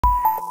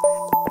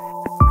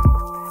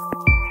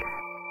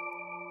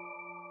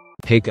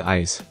Hey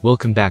guys,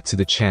 welcome back to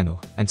the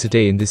channel, and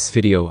today in this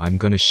video I'm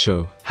gonna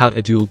show how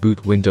to dual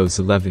boot Windows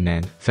 11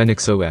 and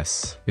Phoenix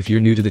OS. If you're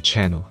new to the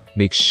channel,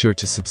 make sure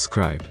to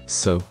subscribe.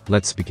 So,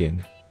 let's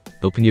begin.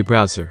 Open your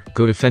browser,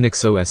 go to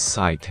Phoenix OS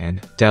site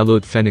and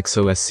download Phoenix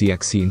OS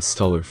exe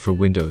installer for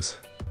Windows.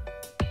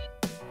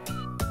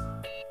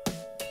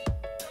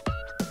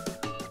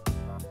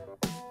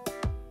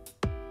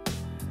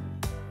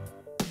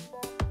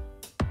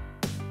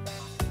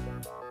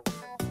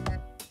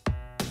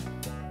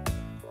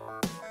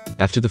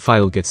 After the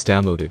file gets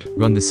downloaded,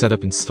 run the setup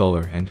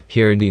installer and,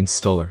 here in the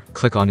installer,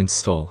 click on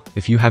install.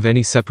 If you have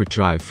any separate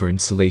drive for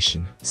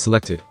installation,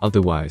 select it,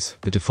 otherwise,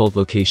 the default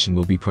location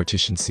will be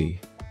partition C.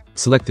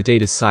 Select the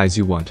data size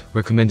you want,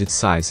 recommended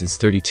size is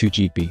 32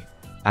 GB.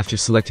 After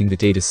selecting the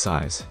data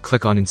size,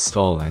 click on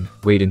install and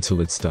wait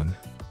until it's done.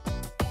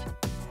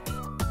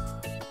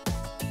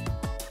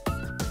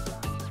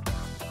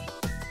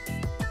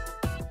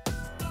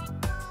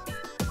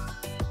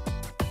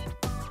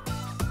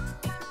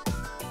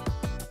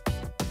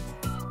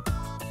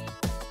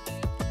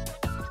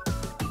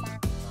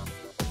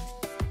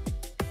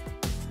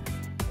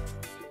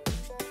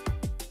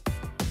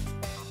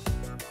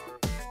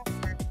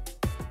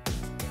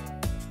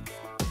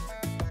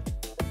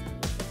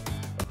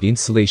 The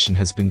installation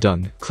has been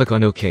done, click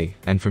on OK,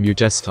 and from your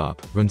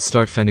desktop, run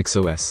Start Phoenix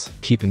OS.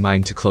 Keep in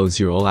mind to close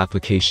your all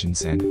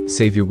applications and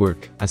save your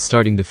work, as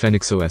starting the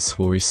Phoenix OS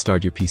will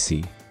restart your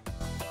PC.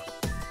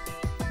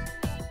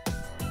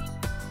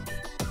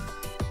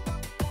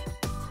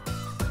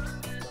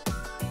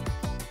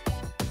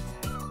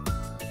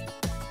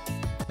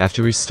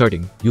 After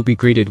restarting, you'll be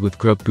greeted with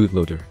Grub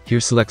Bootloader.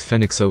 Here select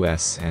Phoenix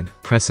OS and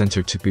press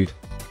enter to boot.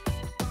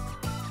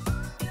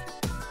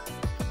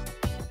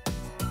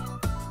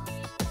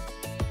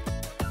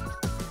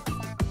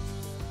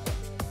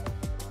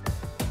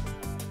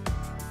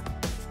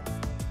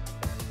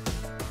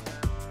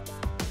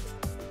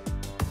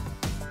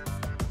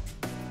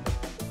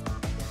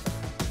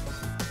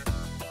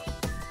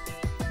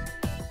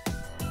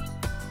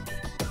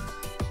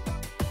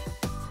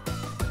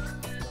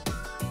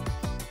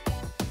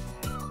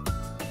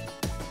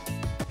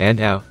 And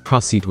now,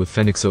 proceed with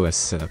Phoenix OS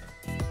setup.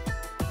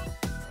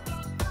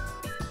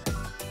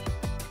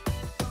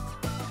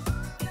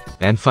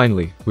 And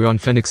finally, we're on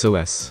Phoenix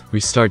OS.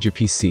 Restart your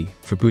PC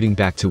for booting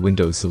back to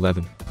Windows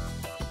 11.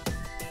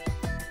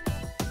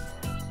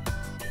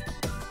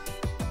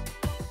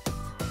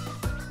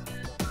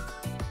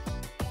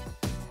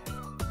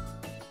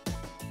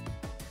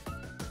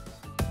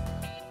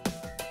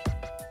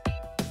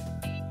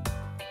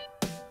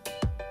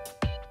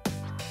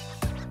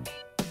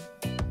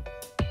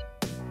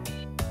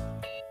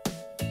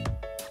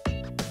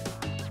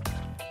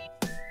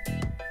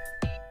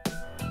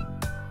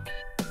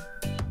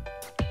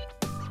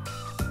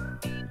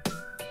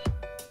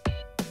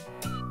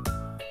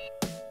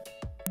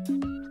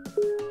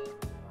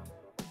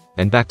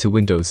 And back to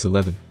Windows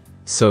 11.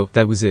 So,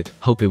 that was it.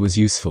 Hope it was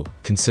useful.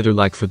 Consider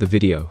like for the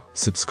video,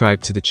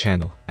 subscribe to the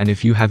channel, and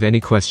if you have any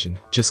question,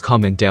 just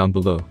comment down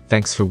below.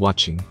 Thanks for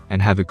watching,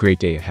 and have a great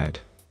day ahead.